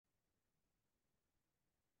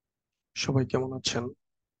সবাই কেমন আছেন?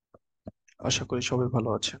 আশা করি সবাই ভালো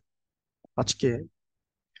আছেন। আজকে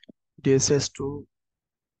DSS2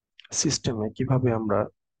 সিস্টেমে কিভাবে আমরা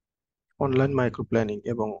অনলাইন মাইক্রো প্ল্যানিং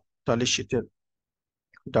এবং টালি শীটের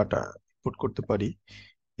ডাটা ইনপুট করতে পারি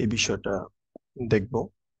এই বিষয়টা দেখব।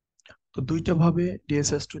 তো দুইটা ভাবে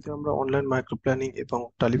DSS2 তে আমরা অনলাইন মাইক্রো প্ল্যানিং এবং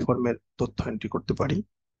টালি ফর্মের তথ্য এন্ট্রি করতে পারি।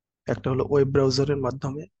 একটা হলো ওয়েব ব্রাউজারের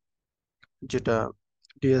মাধ্যমে, যেটা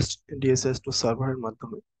DSS2 সার্ভারের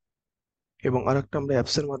মাধ্যমে, এবং আরেকটা আমরা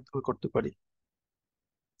অ্যাপসের মাধ্যমে করতে পারি।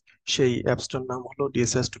 সেই অ্যাপসটার নাম হলো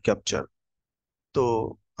DSS2 ক্যাপচার। তো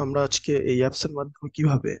আমরা আজকে এই অ্যাপস এর মাধ্যমে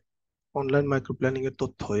কিভাবে অনলাইন মাইক্রো প্ল্যানিং এর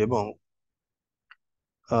তথ্য এবং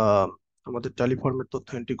আহ, আমাদের টেলিফর্মের তথ্য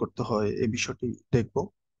এন্ট্রি করতে হয় এই বিষয়টি দেখব।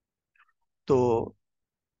 তো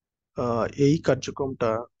এই কার্যক্রমটা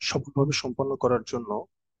সফলভাবে সম্পন্ন করার জন্য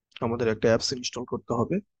আমাদের একটা অ্যাপস ইনস্টল করতে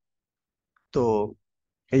হবে। তো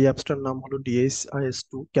এই অ্যাপসটার নাম হলো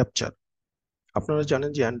DHIS2 ক্যাপচার। আপনারা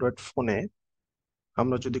জানেন যে অ্যান্ড্রয়েড ফোনে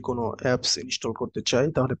আমরা যদি কোনো অ্যাপস ইনস্টল করতে চাই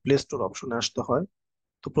তাহলে প্লে স্টোর অপশনে আসতে হয়।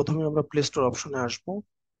 তো প্রথমে আমরা প্লে স্টোর অপশনে আসব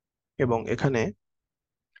এবং এখানে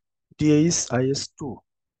DHIS2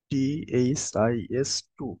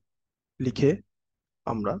 DHIS2 লিখে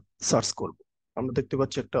আমরা সার্চ করব। আমরা দেখতে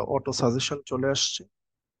পাচ্ছি একটা অটো সাজেশন চলে আসছে।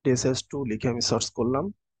 DHIS2 লিখে আমি সার্চ করলাম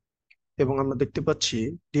এবং আমরা দেখতে পাচ্ছি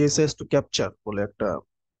DHIS2 ক্যাপচার বলে একটা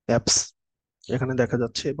অ্যাপস এখানে দেখা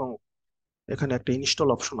যাচ্ছে, এবং এখানে একটা ইনস্টল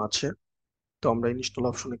অপশন আছে। তো আমরা ইনস্টল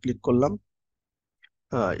অপশনে ক্লিক করলাম।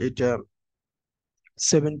 এটা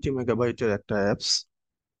 70 মেগাবাইটের একটা অ্যাপস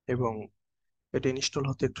এবং এটা ইনস্টল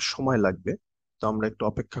হতে একটু সময় লাগবে। তো আমরা একটু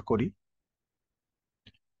অপেক্ষা করি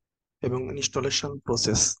এবং ইনস্টলেশন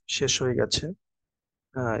প্রসেস শেষ হয়ে গেছে।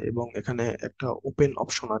 এবং এখানে একটা ওপেন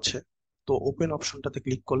অপশন আছে। তো ওপেন অপশনটাতে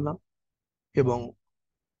ক্লিক করলাম এবং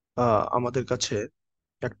আমাদের কাছে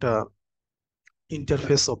একটা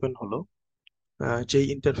ইন্টারফেস ওপেন হলো। যেই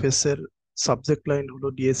ইন্টারফেসের সাবজেক্ট লাইন হলো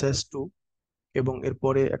DHIS2 এবং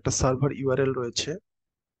এরপরে একটা সার্ভার ইউআরএল রয়েছে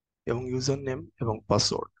এবং ইউজার নেম এবং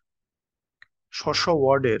পাসওয়ার্ড।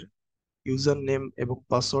 ওয়ার্ডের ইউজার নেম এবং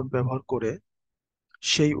পাসওয়ার্ড ব্যবহার করে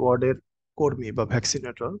সেই ওয়ার্ডের কর্মী বা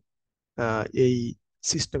ভ্যাকসিনেটর এই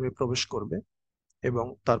সিস্টেমে প্রবেশ করবে এবং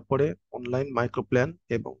তারপরে অনলাইন মাইক্রোপ্ল্যান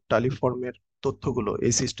এবং টালিফর্মের তথ্যগুলো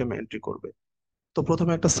এই সিস্টেমে এন্ট্রি করবে। তো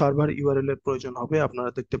প্রথমে একটা সার্ভার ইউআরএল এর প্রয়োজন হবে। আপনারা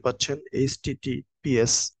দেখতে পাচ্ছেন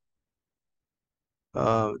HTTPS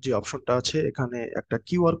যে অপশনটা আছে, এখানে একটা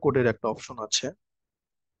কিউআর কোডের একটা অপশন আছে।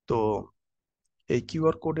 তো এই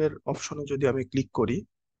কিউআর কোডের অপশনে যদি আমি ক্লিক করি,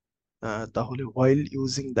 তাহলে হোয়াইল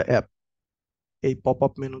ইউজিং দ্য অ্যাপ এই পপ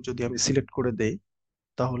আপ মেনু যদি আমি সিলেক্ট করে দেই,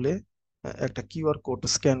 তাহলে একটা কিউআর কোড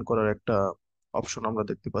স্ক্যান করার একটা অপশন আমরা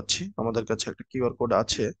দেখতে পাচ্ছি। আমাদের কাছে একটা কিউআর কোড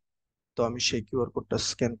আছে, তো আমি সেই কিউআর কোডটা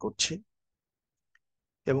স্ক্যান করছি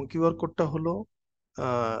এবং কিউআর কোডটা হলো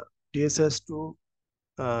DHIS2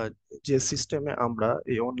 যে সিস্টেমে আমরা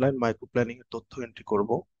এই অনলাইন মাইক্রো প্ল্যানিং এর তথ্য এন্ট্রি করব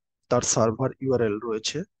তার সার্ভার ইউআরএল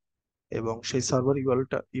রয়েছে এবং সেই সার্ভার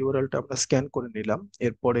ইউআরএলটা আমরা স্ক্যান করে নিলাম।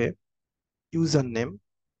 এরপরে ইউজার নেম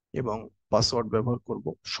এবং পাসওয়ার্ড ব্যবহার করব।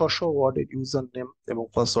 ওয়ার্ডের ইউজার নেম এবং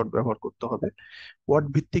পাসওয়ার্ড ব্যবহার করতে হবে। ওয়ার্ড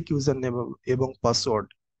ভিত্তিক ইউজার নেম এবং পাসওয়ার্ড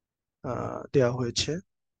দেওয়া হয়েছে।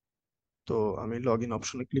 তো আমি লগ ইন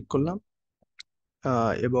অপশনে ক্লিক করলাম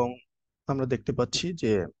এবং আমরা দেখতে পাচ্ছি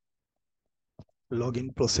যে লগ ইন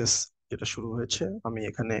প্রসেস যেটা শুরু হয়েছে। আমি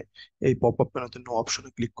এখানে এই পপ আপ মেনুতে নো অপশনে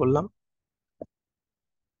ক্লিক করলাম।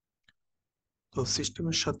 তো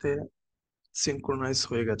সিস্টেমের সাথে সিনক্রোনাইজ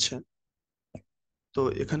হয়ে গেছে। তো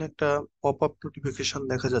এখানে একটা পপ আপ নোটিফিকেশন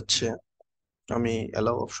দেখা যাচ্ছে। আমি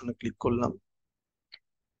অ্যালাউ অপশনে ক্লিক করলাম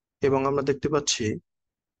এবং আমরা দেখতে পাচ্ছি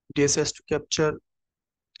DHIS2 ক্যাপচার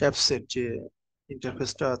অ্যাপস এর যে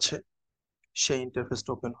ইন্টারফেসটা আছে সেই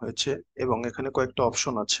ইন্টারফেসটা ওপেন হয়েছে এবং এখানে কয়েকটা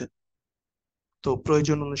অপশন আছে। তো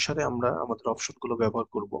প্রয়োজন অনুসারে আমরা আমাদের অপশনগুলো ব্যবহার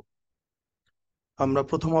করব। আমরা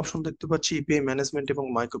প্রথম অপশন দেখতে পাচ্ছি ইপিআই ম্যানেজমেন্ট এবং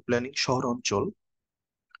মাইক্রো প্ল্যানিং শহর অঞ্চল।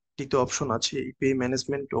 দ্বিতীয় অপশন আছে ইপিআই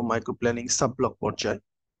ম্যানেজমেন্ট ও মাইক্রো প্ল্যানিং সাব ব্লক পর্যায়।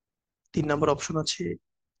 3 নম্বর অপশন আছে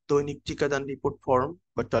দৈনিক টিকাদান রিপোর্ট ফর্ম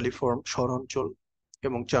বা টালিফর্ম শহর অঞ্চল।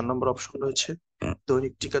 এবং 4 নম্বর অপশন রয়েছে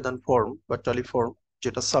দৈনিক টিকাদান ফর্ম বা টালিফর্ম,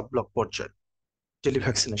 যেটা সাব ব্লক পর্যায়,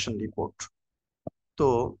 টেলিভ্যাকসিনেশন রিপোর্ট। তো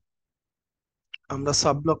আমরা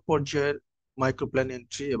সাব ব্লক পর্যায়ের মাইক্রোপ্ল্যান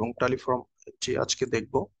এন্ট্রি এবং টালিফর্ম এন্ট্রি আজকে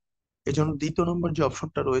দেখব। এজন্য 2 নম্বর যে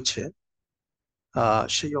অপশনটা রয়েছে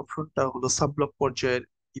সেই অপশনটা হলো সাব ব্লক পর্যায়ের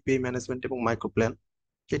ইপিআই ম্যানেজমেন্ট এবং মাইক্রোপ্ল্যান।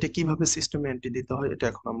 এটা কিভাবে সিস্টেমে এন্ট্রি দিতে হয় এটা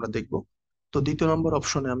এখন আমরা দেখব। তো 2 নম্বর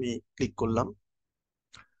অপশনে আমি ক্লিক করলাম।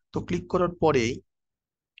 তো ক্লিক করার পরেই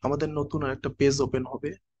আমাদের নতুন আর একটা পেজ ওপেন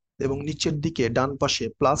হবে এবং নিচের দিকে ডান পাশে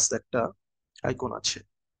প্লাস একটা আইকন আছে।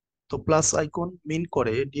 তো প্লাস আইকন মিন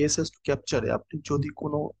করে DHIS2 ক্যাপচারে আপনি যদি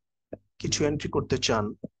কোনো কিছু এন্ট্রি করতে চান,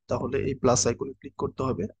 তাহলে এই প্লাস আইকনে ক্লিক করতে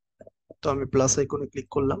হবে। তো আমি প্লাস আইকনে ক্লিক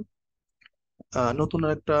করলাম। নতুন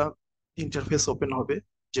একটা ইন্টারফেস ওপেন হবে,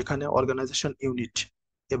 যেখানে অর্গানাইজেশন ইউনিট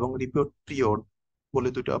এবং রিপোর্ট পিরিয়ড বলে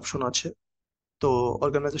দুটো অপশন আছে। তো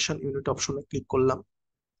অর্গানাইজেশন ইউনিট অপশনে ক্লিক করলাম,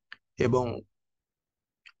 এবং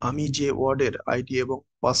আমি যে ওয়ার্ডের আইডি এবং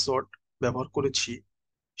পাসওয়ার্ড ব্যবহার করেছি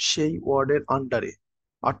সেই ওয়ার্ডের আন্ডারে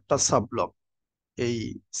 8টা সাব ব্লক এই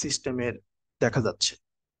সিস্টেমের দেখা যাচ্ছে।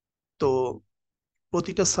 তো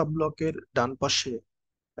প্রতিটা সাব ব্লকের ডান পাশে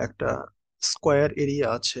একটা স্কোয়ার এরিয়া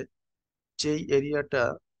আছে, যেই এরিয়াটা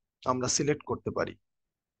আমরা সিলেক্ট করতে পারি।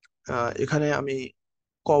 এখানে আমি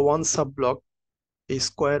ক1 সাব ব্লক, এই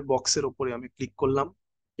স্কোয়ার বক্সের উপরে আমি ক্লিক করলাম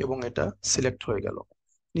এবং এটা সিলেক্ট হয়ে গেল।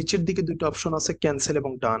 নিচের দিকে দুটো অপশন আছে, ক্যান্সেল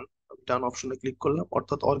এবং ডান। ডান অপশনে ক্লিক করলাম,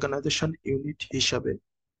 অর্থাৎ অর্গানাইজেশন ইউনিট হিসাবে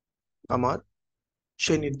আমার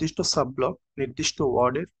সেই নির্দিষ্ট সাব ব্লক নির্দিষ্ট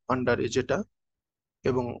ওয়ার্ডের আন্ডারে যেটা,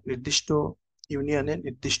 এবং নির্দিষ্ট ইউনিয়নে,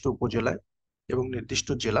 নির্দিষ্ট উপজেলায় এবং নির্দিষ্ট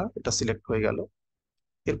জেলা, এটা সিলেক্ট হয়ে গেল।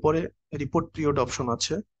 এরপরে রিপোর্ট পিরিয়ড অপশন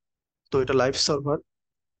আছে। তো এটা লাইভ সার্ভার।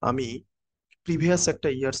 আমি প্রিভিয়াস একটা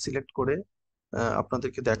ইয়ার সিলেক্ট করে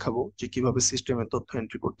আপনাদেরকে দেখাবো যে কিভাবে সিস্টেমে তথ্য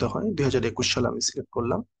এন্ট্রি করতে হয়। 2021 সালে আমি সিলেক্ট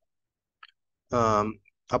করলাম। আম,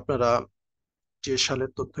 আপনারা যে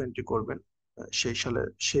সালের তথ্য এন্ট্রি করবেন, সেই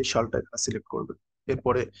সালটা এখানে সিলেক্ট করবেন।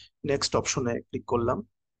 এরপরে নেক্সট অপশনে ক্লিক করলাম।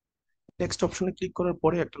 নেক্সট অপশনে ক্লিক করার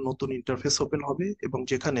পরে একটা নতুন ইন্টারফেস ওপেন হবে, এবং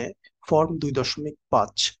যেখানে ফর্ম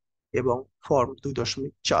 2.5 এবং ফর্ম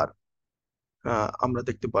 2.4 আমরা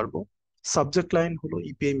দেখতে পারবো। সাবজেক্ট লাইন হলো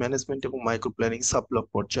ইপিআই ম্যানেজমেন্ট এবং মাইক্রো প্ল্যানিং সাব ব্লক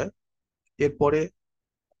পর্যায়ে। এরপরে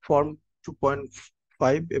ফর্ম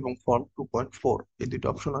 2.5 এবং ফর্ম 2.4, এই দুটো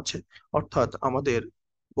অপশন আছে। অর্থাৎ আমাদের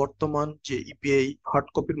বর্তমান যে ইপিআই হার্ড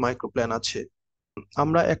কপির মাইক্রো প্ল্যান আছে,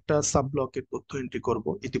 আমরা একটা সাব ব্লকের তথ্য এন্ট্রি করব।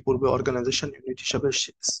 ইতিপূর্বে অর্গানাইজেশন ইউনিট হিসাবে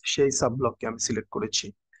সেই সাব ব্লককে আমি সিলেক্ট করেছি।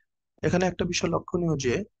 এখানে একটা বিষয় লক্ষণীয়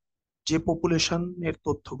যে যে পপুলেশনের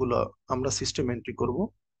তথ্যগুলো আমরা সিস্টেম এন্ট্রি করব,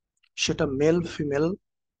 সেটা মেল ফিমেল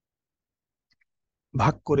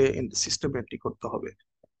ভাগ করে সিস্টেম এন্ট্রি করতে হবে।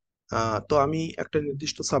 তো আমি একটা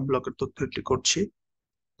নির্দিষ্ট সাব ব্লকের তথ্য এন্ট্রি করছি।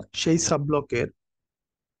 সেই সাব ব্লকের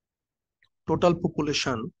টোটাল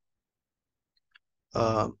পপুলেশন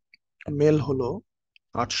মেল হলো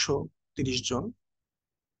 830 জন,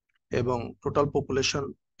 এবং টোটাল পপুলেশন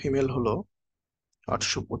ফিমেল হলো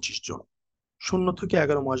 825 জন। 0 থেকে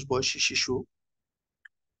 11 মাস বয়সী শিশু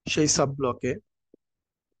সেই সাব ব্লকে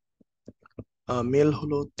মেল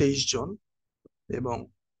হলো 23 জন এবং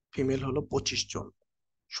ফিমেল হলো 25 জন।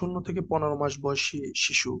 0 থেকে 15 মাস বয়সী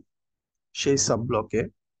শিশু সেই সাব ব্লকে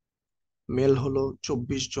মেল হলো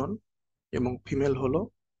 24 জন এবং ফিমেল হলো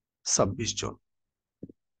 26 জন।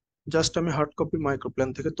 জাস্ট আমি হার্ড কপি মাইক্রোপ্ল্যান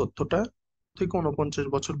থেকে তথ্যটা, থেকে 49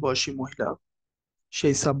 বছর বয়সী মহিলা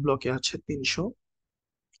সেই সাব ব্লকে আছে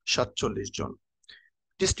 347 জন।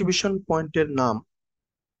 ডিস্ট্রিবিউশন পয়েন্টের নাম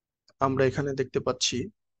আমরা এখানে দেখতে পাচ্ছি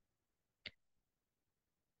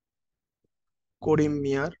করিম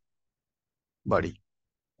মিয়ার বাড়ি।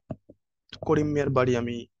 করিম মিয়ার বাড়ি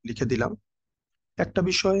আমি লিখে দিলাম। একটা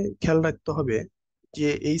বিষয় খেয়াল রাখতে হবে যে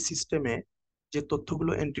এই সিস্টেমে যে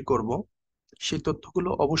তথ্যগুলো এন্ট্রি করব, সেই তথ্যগুলো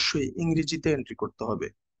অবশ্যই ইংরেজিতে এন্ট্রি করতে হবে।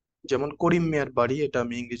 যেমন করিম মিয়ার বাড়ি, এটা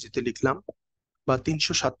আমি ইংরেজিতে লিখলাম। বা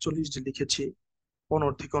 347 যে লিখেছি,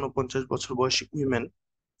 15 থেকে 49 বছর বয়সী উইমেন,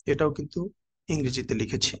 এটাও কিন্তু ইংরেজিতে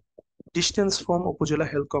লিখেছি। ডিস্টেন্স ফ্রম উপজেলা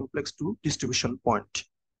health complex two distribution point,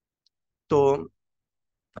 তো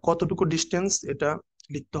কতটুকু ডিস্টেন্স এটা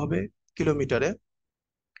লিখতে হবে কিলোমিটারে।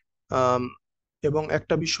 আম, এবং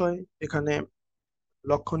একটা বিষয় এখানে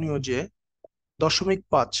লক্ষণীয় যে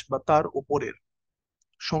 0.5 বা তার উপরের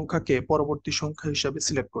সংখ্যাকে পরবর্তী সংখ্যা হিসাবে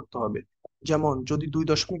সিলেক্ট করতে হবে। যেমন যদি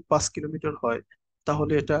 2.5 কিলোমিটার হয়,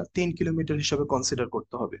 তাহলে এটা 3 কিলোমিটার হিসাবে কনসিডার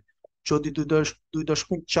করতে হবে। যদি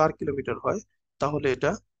 2.4 কিলোমিটার হয়, তাহলে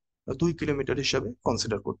এটা 2 কিলোমিটার হিসাবে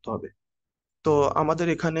কনসিডার করতে হবে। তো আমাদের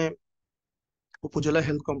এখানে উপজেলা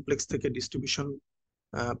হেলথ কমপ্লেক্স থেকে ডিস্ট্রিবিউশন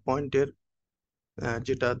পয়েন্টের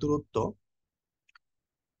যেটা দূরত্ব,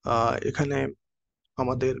 এখানে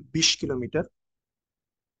আমাদের 20 কিলোমিটার।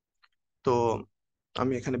 তো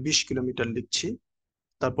আমি এখানে 20 কিলোমিটার লিখছি।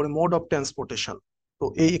 তারপরে মোড অফ ট্রান্সপোর্টেশন, তো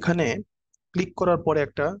এখানে ক্লিক করার পরে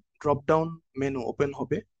একটা ড্রপ ডাউন মেনু ওপেন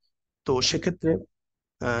হবে। তো সেক্ষেত্রে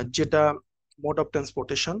যেটা মোড অফ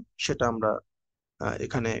ট্রান্সপোর্টেশন, সেটা আমরা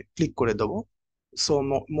এখানে ক্লিক করে দেবো। সো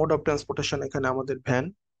মোড অফ ট্রান্সপোর্টেশন এখানে আমাদের ভ্যান।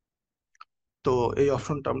 তো এই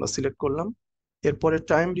অপশনটা আমরা সিলেক্ট করলাম। এরপরে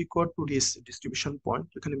time required to reach distribution point,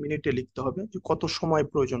 এখানে মিনিটে লিখতে হবে যে কত সময়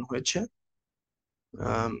প্রয়োজন হয়েছে,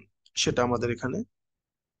 আম, সেটা আমাদের এখানে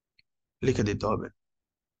লিখে দিতে হবে।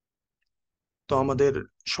 তো আমাদের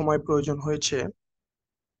সময় প্রয়োজন হয়েছে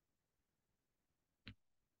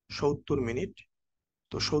 70 মিনিট।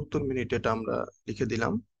 তো 70 মিনিট এটা আমরা লিখে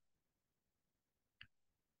দিলাম।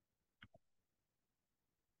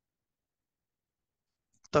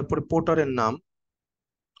 তারপরে পোর্টারের নাম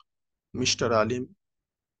মিস্টার আলিম,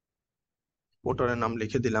 পোর্টারের নাম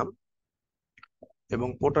লিখে দিলাম, এবং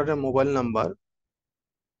পোর্টারের মোবাইল নাম্বার,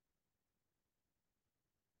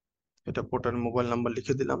 এটা পোর্টারের মোবাইল নাম্বার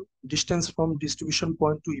লিখে দিলাম। Distance from distribution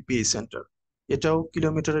point two EPI centre, এটাও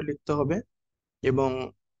কিলোমিটারে লিখতে হবে, এবং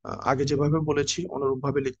আগে যেভাবে বলেছি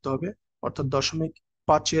অনুরূপভাবে লিখতে হবে, অর্থাৎ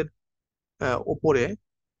 0.5-এর ওপরে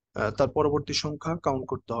তার পরবর্তী সংখ্যা কাউন্ট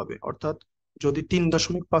করতে হবে। অর্থাৎ যদি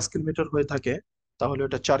 3.5 কিলোমিটার হয়ে থাকে তাহলে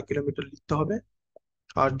ওটা 4 কিলোমিটার লিখতে হবে,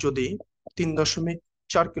 আর যদি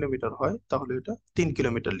 3.4 কিলোমিটার হয় তাহলে এটা 3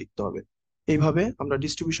 কিলোমিটার লিখতে হবে। এইভাবে আমরা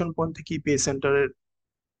ডিস্ট্রিবিউশন পয়েন্ট থেকে ইপিআই সেন্টারের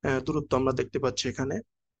দূরত্ব আমরা দেখতে পাচ্ছি এখানে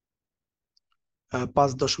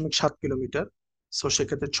 5.7 কিলোমিটার। সো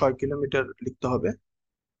সেক্ষেত্রে 6 কিলোমিটার লিখতে হবে।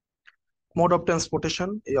 মোড অফ ট্রান্সপোর্টেশন,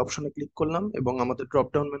 এই অপশনে ক্লিক করলাম এবং আমাদের ড্রপ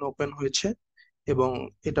ডাউন মেনু ওপেন হয়েছে, এবং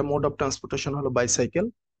এটা মোড অফ ট্রান্সপোর্টেশন হলো বাইসাইকেল।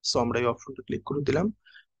 সো আমরা এই অপশনটা ক্লিক করে দিলাম।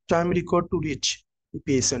 Time required to reach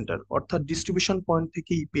EPI centre, অর্থাৎ ডিস্ট্রিবিউশন পয়েন্ট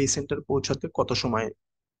থেকে ইপিআই সেন্টার পৌঁছাতে কত সময়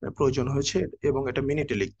প্রয়োজন হয়েছে, এবং এটা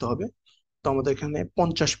মিনিটে লিখতে হবে। তো আমাদের এখানে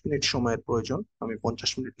 50 মিনিট সময়ের প্রয়োজন, আমি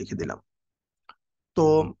 50 মিনিট লিখে দিলাম। তো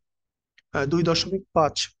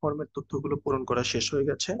 2.5 ফর্মের তথ্যগুলো পূরণ করা শেষ হয়ে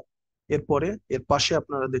গেছে। এরপরে এর পাশে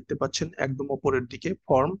আপনারা দেখতে পাচ্ছেন একদম উপরের দিকে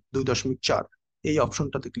ফর্ম 2.4, এই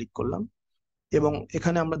অপশনটাতে ক্লিক করলাম, এবং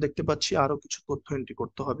এখানে আমরা দেখতে পাচ্ছি আরো কিছু তথ্য এন্ট্রি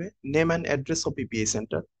করতে হবে। Name and address of EPI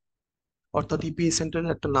centre, অর্থাৎ ইপিআই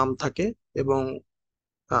সেন্টারের একটা নাম থাকে এবং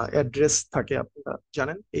অ্যাড্রেস থাকে, আপনারা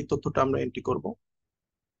জানেন। এই তথ্যটা আমরা এন্ট্রি করব।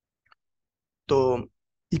 তো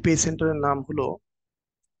ইপিআই সেন্টারের নাম হলো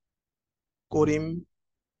করিম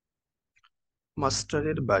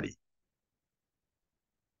মাস্টারের বাড়ি।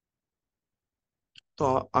 তো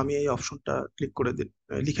আমি এই অপশনটা ক্লিক করে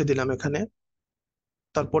লিখে দিলাম এখানে।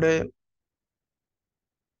 তারপরে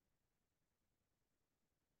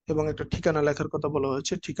এবং একটা ঠিকানা লেখার কথা বলা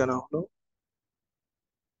হয়েছে, ঠিকানা হলো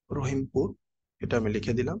রহিমপুর, এটা আমি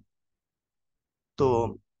লিখে দিলাম। তো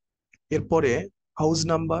এরপরে হাউস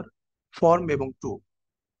নাম্বার, ফর্ম এবং টু,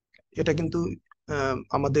 এটা কিন্তু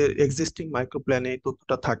আমাদের এক্সিস্টিং মাইক্রো প্ল্যানে এই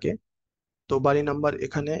তথ্যটা থাকে। তো বাড়ি নাম্বার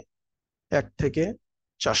এখানে 1 থেকে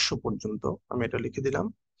 400 পর্যন্ত, আমি এটা লিখে দিলাম।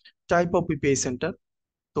 টাইপ অফ ইপিআই সেন্টার,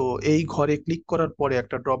 তো এই ঘরে ক্লিক করার পরে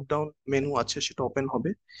একটা ড্রপ ডাউন মেনু আছে, সেটা ওপেন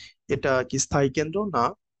হবে। এটা কি স্থায়ী কেন্দ্র না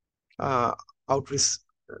আউটরিচ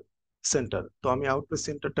সেন্টার? তো আমি আউটরিচ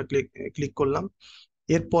সেন্টারটা ক্লিক ক্লিক করলাম।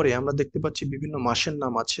 এরপরে আমরা দেখতে পাচ্ছি বিভিন্ন মাসের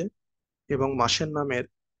নাম আছে, এবং মাসের নামের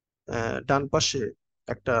ডান পাশে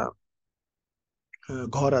একটা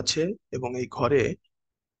ঘর আছে, এবং এই ঘরে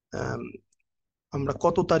আম, আমরা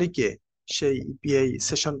কত তারিখে সেই ইপিআই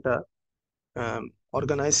সেশনটা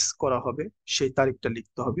অর্গানাইজ করা হবে সেই তারিখটা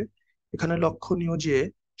লিখতে হবে। এখানে লক্ষণীয় যে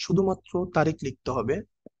শুধুমাত্র তারিখ লিখতে হবে,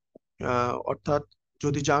 অর্থাৎ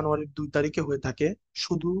যদি জানুয়ারির 2 তারিখে হয়ে থাকে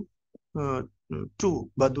শুধু 2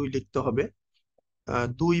 লিখতে হবে।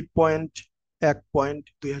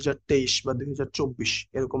 2.1.2023 বা 2024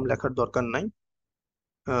 এরকম লেখার দরকার নাই।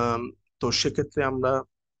 আম, তো সেক্ষেত্রে আমরা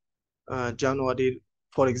জানুয়ারির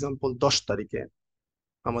ফর এক্সাম্পল 10 তারিখে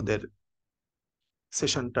আমাদের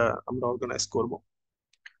সেশনটা আমরা অর্গানাইজ করব।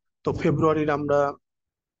 তো ফেব্রুয়ারির আমরা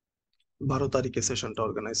 12 তারিখে সেশনটা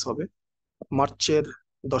অর্গানাইজ হবে, মার্চের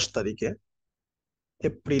 10 তারিখে,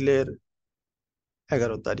 এপ্রিলের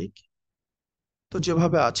 11 তারিখ। তো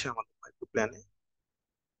যেভাবে আছে আমাদের মাইক্রো প্ল্যানে,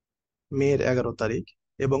 মের 11 তারিখ,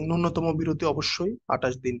 এবং ন্যূনতম বিরতি অবশ্যই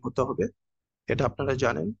 28 দিন হতে হবে, এটা আপনারা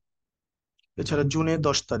জানেন। এছাড়া জুনে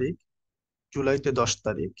 10 তারিখ, জুলাইতে 10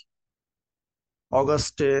 তারিখ,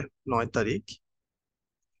 অগাস্টে 9 তারিখ,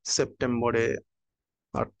 সেপ্টেম্বরে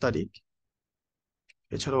 8 তারিখ,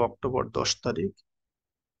 এছাড়াও অক্টোবর 10 তারিখ,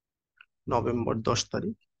 নভেম্বর 10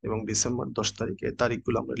 তারিখ, এবং ডিসেম্বর 10 তারিখ। এই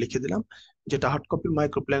তারিখগুলো আমরা লিখে দিলাম, যেটা হার্ড কপি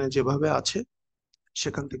মাইক্রো প্ল্যানে যেভাবে আছে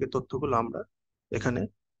সেখান থেকে তথ্যগুলো আমরা এখানে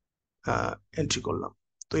এন্ট্রি করলাম।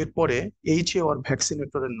 তো এরপরে এই যে ওর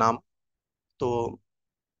ভ্যাকসিনেটরের নাম, তো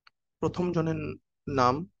প্রথম জনের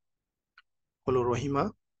নাম হলো রহিমা,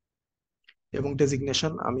 এবং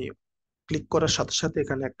ডেজিগনেশন, আমি ক্লিক করার সাথে সাথে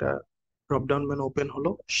এখানে একটা ড্রপ ডাউন মেনু ওপেন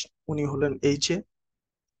হলো, উনি হলেন এইচ এ।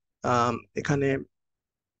 এখানে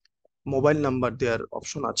মোবাইল নাম্বার দেওয়ার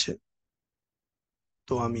অপশন আছে,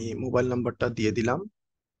 তো আমি মোবাইল নাম্বারটা দিয়ে দিলাম।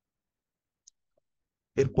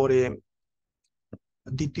 এরপরে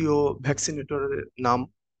দ্বিতীয় ভ্যাকসিনেটরের নাম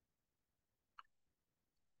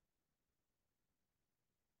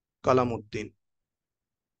কালাম উদ্দিন,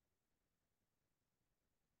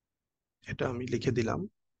 এটা আমি লিখে দিলাম,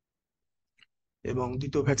 এবং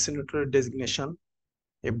দ্বিতীয় ভ্যাকসিনেটরের ডেজিগনেশন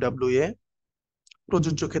FWA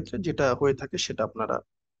প্রযোজ্য ক্ষেত্রে যেটা হয়ে থাকে সেটা আপনারা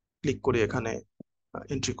ক্লিক করে এখানে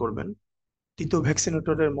এন্ট্রি করবেন। তৃতীয়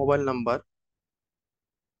ভ্যাকসিনেটরের মোবাইল নাম্বার,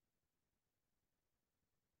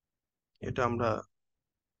 এটা আমরা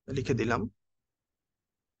লিখে দিলাম।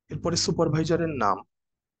 এরপরে সুপারভাইজারের নাম,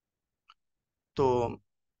 তো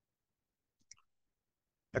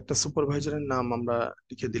একটা সুপারভাইজারের নাম আমরা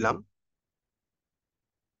লিখে দিলাম।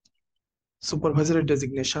 সুপারভাইজারের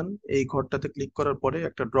ডেজিগনেশন, এই ঘরটাতে ক্লিক করার পরে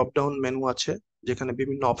একটা ড্রপ ডাউন মেনু আছে যেখানে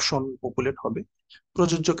বিভিন্ন অপশন পপুলেট হবে।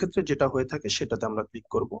 প্রযোজ্য ক্ষেত্রে যেটা হয়ে থাকে সেটাতে আমরা ক্লিক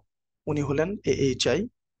করব। উনি হলেন AHI।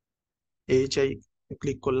 AHI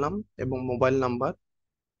ক্লিক করলাম এবং মোবাইল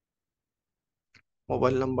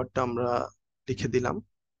নাম্বারটা আমরা লিখে দিলাম।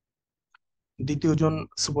 দ্বিতীয় জন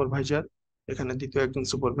সুপারভাইজার, এখানে দ্বিতীয় একজন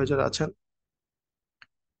সুপারভাইজার আছেন,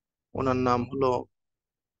 ওনার নাম হলো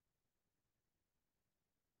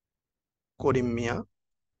করিম মিয়া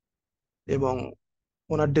এবং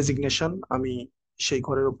ওনার ডেজিগনেশন, আমি সেই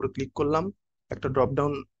ঘরের উপর ক্লিক করলাম। একটা ড্রপ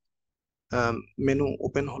ডাউন মেনু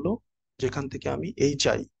ওপেন হলো যেখান থেকে আমি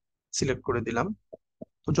HI সিলেক্ট করে দিলাম।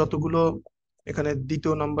 তো যতগুলো এখানে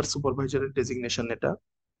দ্বিতীয় নাম্বার সুপারভাইজারের ডেজিগনেশন এটা,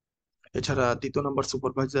 এছাড়া দ্বিতীয় নাম্বার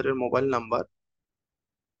সুপারভাইজারের মোবাইল নাম্বার,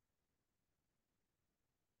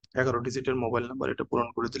 11 ডিজিটের মোবাইল নাম্বার, এটা পূরণ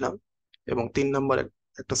করে দিলাম। এবং 3 নাম্বার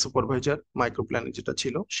একটা সুপারভাইজার মাইক্রোপ্ল্যানে যেটা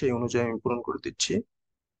ছিল সেই অনুযায়ী আমি পূরণ করে দিচ্ছি।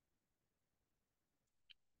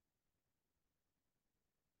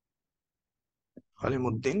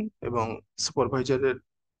 আলিমউদ্দিন এবং সুপারভাইজারের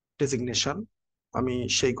ডেজিগনেশন, আমি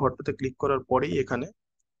সেই ঘরটাতে ক্লিক করার পরেই এখানে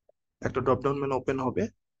একটা ড্রপডাউন মেনু ওপেন হবে।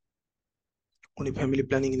 উনি ফ্যামিলি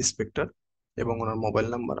প্ল্যানিং ইন্সপেক্টর এবং ওনার মোবাইল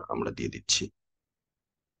নাম্বার আমরা দিয়ে দিচ্ছি,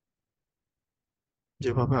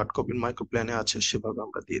 যেভাবে হার্ড কপির মাইক্রো প্ল্যানে আছে সেভাবে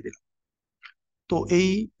আমরা দিয়ে দিলাম। তো এই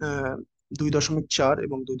 2.4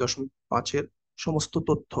 এবং 2.5-এর সমস্ত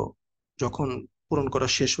তথ্য যখন পূরণ করা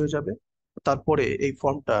শেষ হয়ে যাবে, তারপরে এই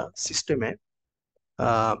ফর্মটা সিস্টেমে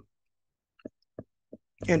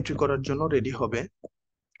এন্ট্রি করার জন্য রেডি হবে,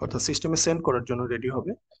 অর্থাৎ সিস্টেমে সেন্ড করার জন্য রেডি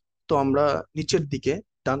হবে। তো আমরা নিচের দিকে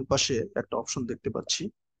ডান পাশে একটা অপশন দেখতে পাচ্ছি।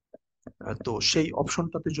 তো সেই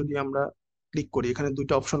অপশনটাতে যদি আমরা ক্লিক করি, এখানে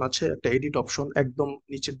দুইটা অপশন আছে, একটা এডিট অপশন একদম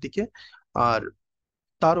নিচের দিকে, আর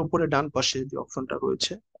তার উপরে ডান পাশে যে অপশনটা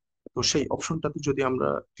রয়েছে, তো সেই অপশনটাতে যদি আমরা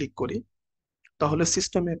ক্লিক করি তাহলে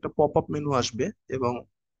সিস্টেমে একটা পপ আপ মেনু আসবে এবং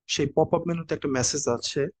সেই পপ আপ মেনুতে একটা মেসেজ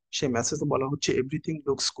আছে। সেই মেসেজে বলা হচ্ছে everything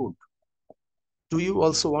looks good, do you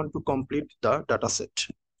also want to complete the data set,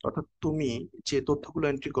 অর্থাৎ তুমি যে তথ্যগুলো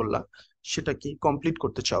এন্ট্রি করলা সেটা কি কমপ্লিট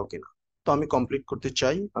করতে চাও কিনা। তো আমি কমপ্লিট করতে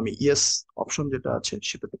চাই, আমি ইয়েস অপশন যেটা আছে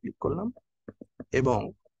সেটাতে ক্লিক করলাম এবং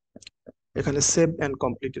এখানে সেভ অ্যান্ড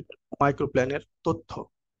কমপ্লিটেড মাইক্রো প্ল্যানের তথ্য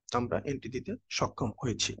আমরা এন্ট্রি দিতে সক্ষম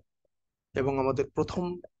হয়েছি এবং আমাদের প্রথম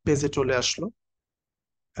পেজে চলে আসলো।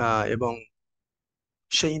 এবং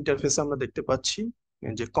সেই ইন্টারফেসে আমরা দেখতে পাচ্ছি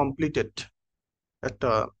যে কমপ্লিটেড একটা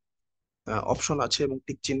অপশন আছে এবং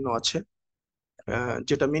টিক চিহ্ন আছে,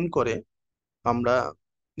 যেটা মিন করে আমরা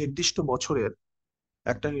নির্দিষ্ট বছরের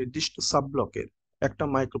একটা নির্দিষ্ট সাব ব্লকের একটা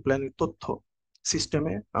মাইক্রোপ্ল্যানের তথ্য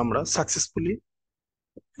সিস্টেমে আমরা সাকসেসফুলি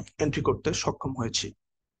এন্ট্রি করতে সক্ষম হয়েছি।